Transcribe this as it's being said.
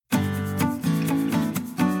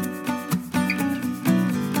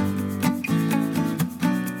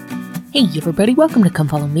Hey everybody, welcome to Come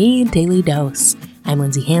Follow Me Daily Dose. I'm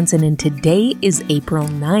Lindsay Hansen and today is April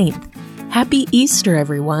 9th. Happy Easter,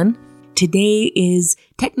 everyone. Today is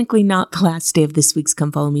technically not the last day of this week's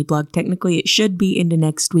Come Follow Me blog. Technically, it should be into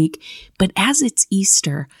next week. But as it's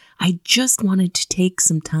Easter, I just wanted to take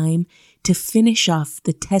some time to finish off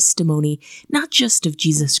the testimony, not just of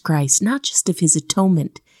Jesus Christ, not just of his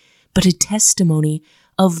atonement, but a testimony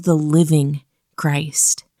of the living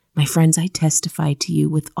Christ. My friends, I testify to you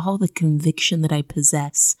with all the conviction that I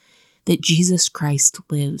possess that Jesus Christ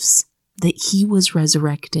lives, that he was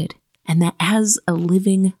resurrected, and that as a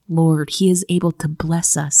living Lord, he is able to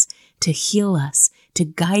bless us, to heal us, to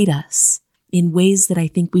guide us in ways that I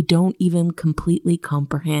think we don't even completely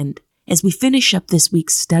comprehend. As we finish up this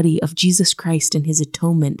week's study of Jesus Christ and his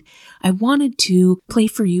atonement, I wanted to play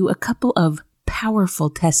for you a couple of powerful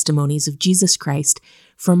testimonies of Jesus Christ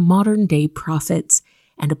from modern day prophets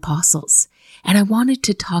and apostles. And I wanted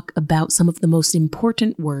to talk about some of the most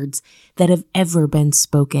important words that have ever been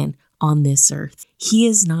spoken on this earth. He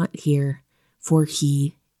is not here, for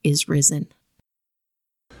he is risen.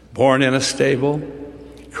 Born in a stable,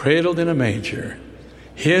 cradled in a manger,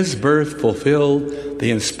 his birth fulfilled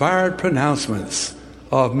the inspired pronouncements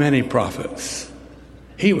of many prophets.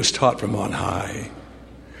 He was taught from on high.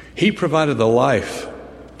 He provided the life,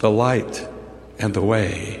 the light, and the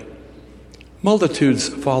way. Multitudes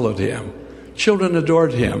followed him. Children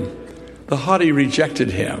adored him. The haughty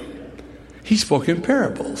rejected him. He spoke in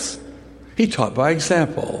parables. He taught by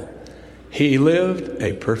example. He lived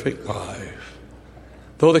a perfect life.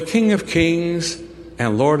 Though the King of Kings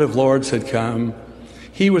and Lord of Lords had come,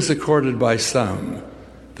 he was accorded by some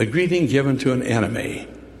the greeting given to an enemy,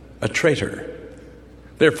 a traitor.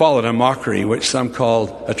 There followed a mockery, which some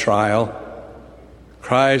called a trial.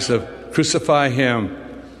 Cries of crucify him,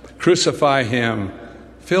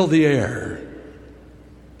 filled the air.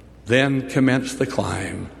 Then commenced the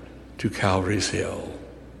climb to Calvary's hill.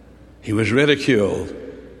 He was ridiculed,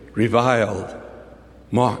 reviled,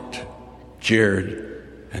 mocked, jeered,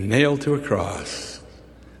 and nailed to a cross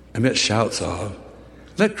amidst shouts of,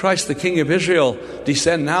 "Let Christ the King of Israel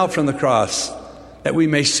descend now from the cross, that we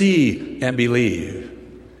may see and believe."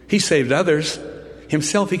 He saved others.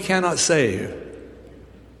 Himself he cannot save.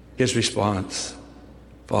 His response,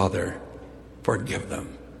 "Father, forgive them,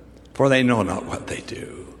 for they know not what they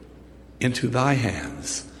do. Into thy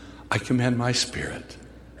hands I commend my spirit."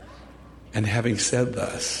 And having said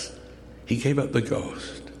thus, he gave up the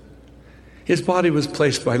ghost. His body was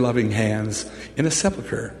placed by loving hands in a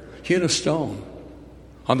sepulchre hewn of stone.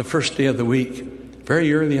 On the first day of the week,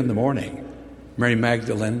 very early in the morning, Mary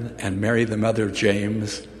Magdalene and Mary the mother of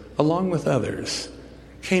James, along with others,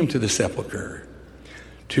 came to the sepulchre.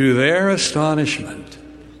 To their astonishment,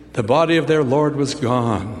 the body of their Lord was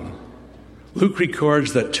gone. Luke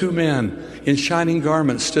records that two men in shining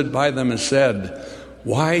garments stood by them and said,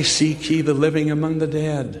 "Why seek ye the living among the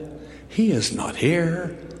dead? He is not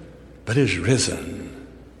here, but is risen."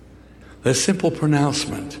 The simple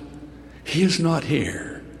pronouncement, "He is not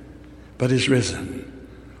here, but is risen,"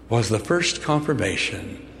 was the first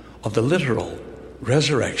confirmation of the literal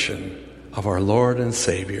resurrection of our Lord and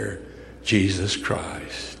Savior, Jesus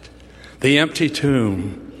Christ. The empty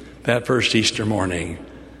tomb that first Easter morning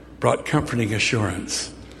brought comforting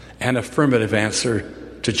assurance and affirmative answer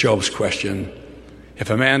to Job's question,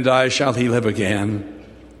 "If a man dies, shall he live again?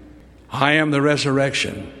 I am the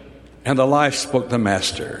resurrection and the life," spoke the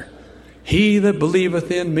Master. "He that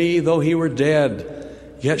believeth in me, though he were dead,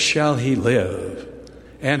 yet shall he live.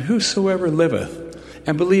 And whosoever liveth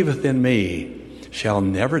and believeth in me shall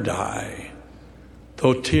never die."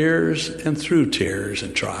 Though tears and through tears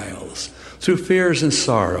and trials, through fears and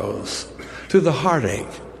sorrows, through the heartache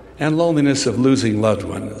and loneliness of losing loved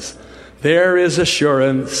ones, there is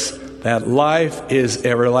assurance that life is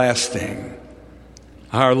everlasting.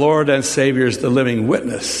 Our Lord and Savior is the living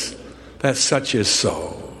witness that such is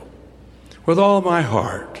so. With all my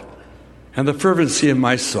heart and the fervency of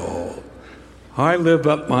my soul, I lift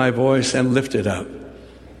up my voice and lift it up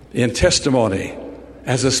in testimony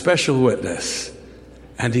as a special witness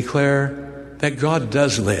and declare that God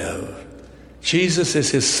does live. Jesus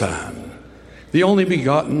is his Son, the only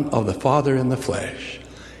begotten of the Father in the flesh.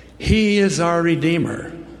 He is our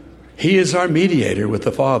Redeemer. He is our mediator with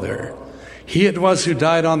the Father. He it was who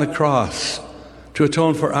died on the cross to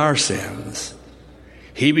atone for our sins.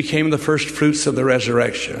 He became the first fruits of the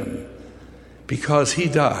resurrection. Because he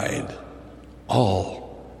died,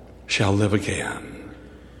 all shall live again.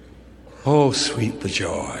 Oh, sweet the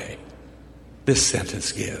joy this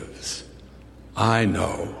sentence gives. I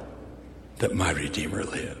know that my Redeemer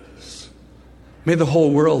lives. May the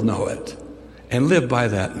whole world know it and live by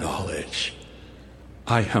that knowledge.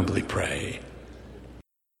 I humbly pray.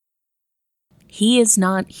 He is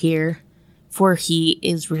not here, for he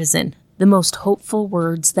is risen. The most hopeful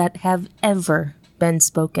words that have ever been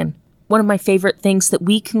spoken. One of my favorite things that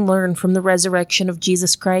we can learn from the resurrection of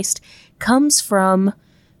Jesus Christ comes from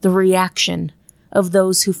the reaction of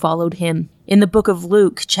those who followed him. In the book of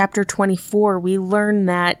Luke, chapter 24, we learn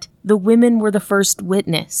that the women were the first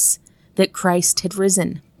witness that Christ had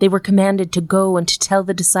risen. They were commanded to go and to tell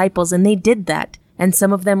the disciples, and they did that. And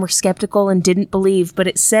some of them were skeptical and didn't believe. But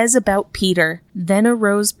it says about Peter, "Then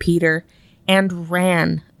arose Peter and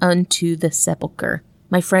ran unto the sepulchre."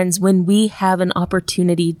 My friends, when we have an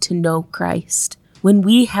opportunity to know Christ, when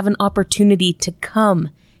we have an opportunity to come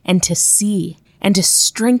and to see and to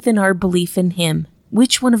strengthen our belief in him,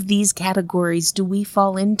 which one of these categories do we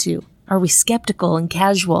fall into? Are we skeptical and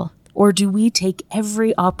casual? Or do we take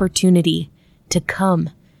every opportunity to come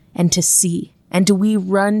and to see? And do we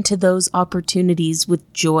run to those opportunities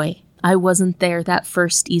with joy? I wasn't there that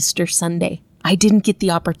first Easter Sunday. I didn't get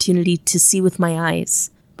the opportunity to see with my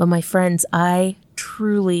eyes. But my friends, I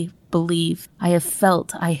truly believe, I have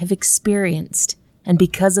felt, I have experienced. And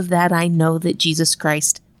because of that, I know that Jesus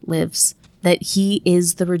Christ lives, that he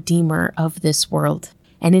is the Redeemer of this world.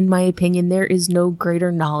 And in my opinion, there is no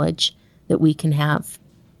greater knowledge that we can have.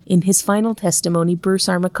 In his final testimony, Bruce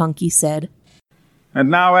R. McConkie said, "And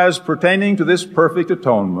now as pertaining to this perfect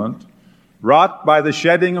atonement, wrought by the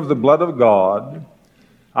shedding of the blood of God,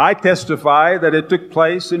 I testify that it took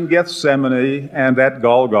place in Gethsemane and at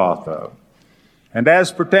Golgotha. And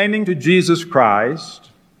as pertaining to Jesus Christ,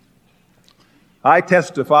 I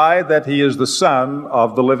testify that he is the Son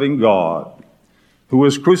of the living God, who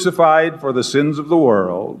was crucified for the sins of the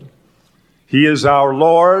world. He is our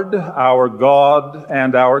Lord, our God,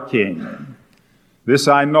 and our King. This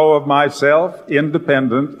I know of myself,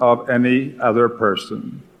 independent of any other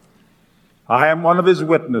person. I am one of his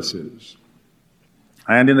witnesses,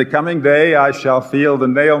 and in the coming day I shall feel the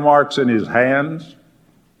nail marks in his hands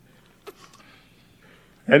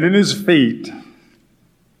and in his feet,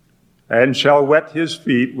 and shall wet his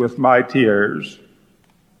feet with my tears.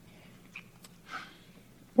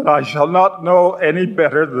 But I shall not know any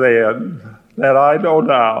better then than I know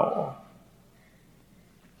now,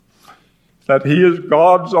 that he is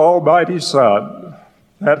God's almighty Son,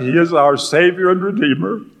 that he is our Savior and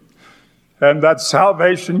Redeemer, and that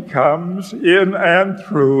salvation comes in and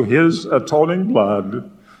through his atoning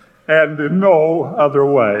blood, and in no other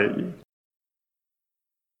way.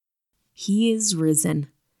 He is risen.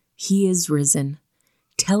 He is risen.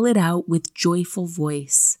 Tell it out with joyful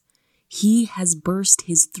voice. He has burst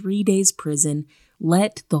his 3 days' prison.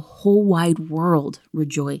 Let the whole wide world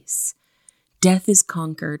rejoice. Death is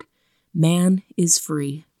conquered. Man is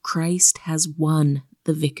free. Christ has won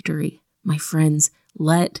the victory. My friends,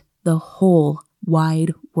 let the whole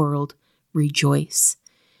wide world rejoice,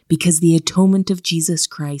 because the atonement of Jesus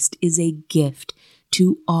Christ is a gift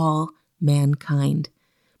to all mankind.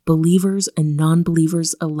 Believers and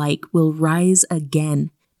non-believers alike will rise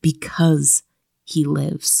again because he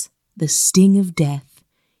lives. The sting of death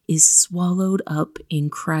is swallowed up in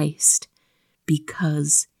Christ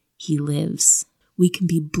because he lives. We can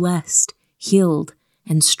be blessed, healed,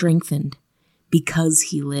 and strengthened because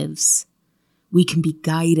he lives. We can be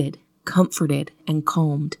guided, comforted, and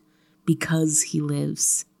calmed because he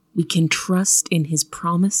lives. We can trust in his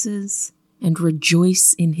promises and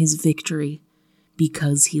rejoice in his victory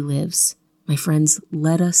because he lives. My friends,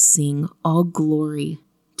 let us sing all glory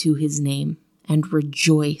to his name and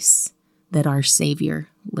rejoice that our Savior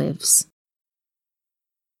lives.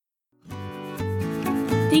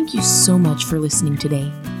 Thank you so much for listening today.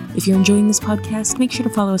 If you're enjoying this podcast, make sure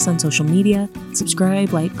to follow us on social media,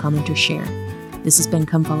 subscribe, like, comment, or share. This has been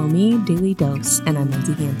Come Follow Me, Daily Dose, and I'm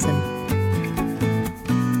Lindsay Hansen.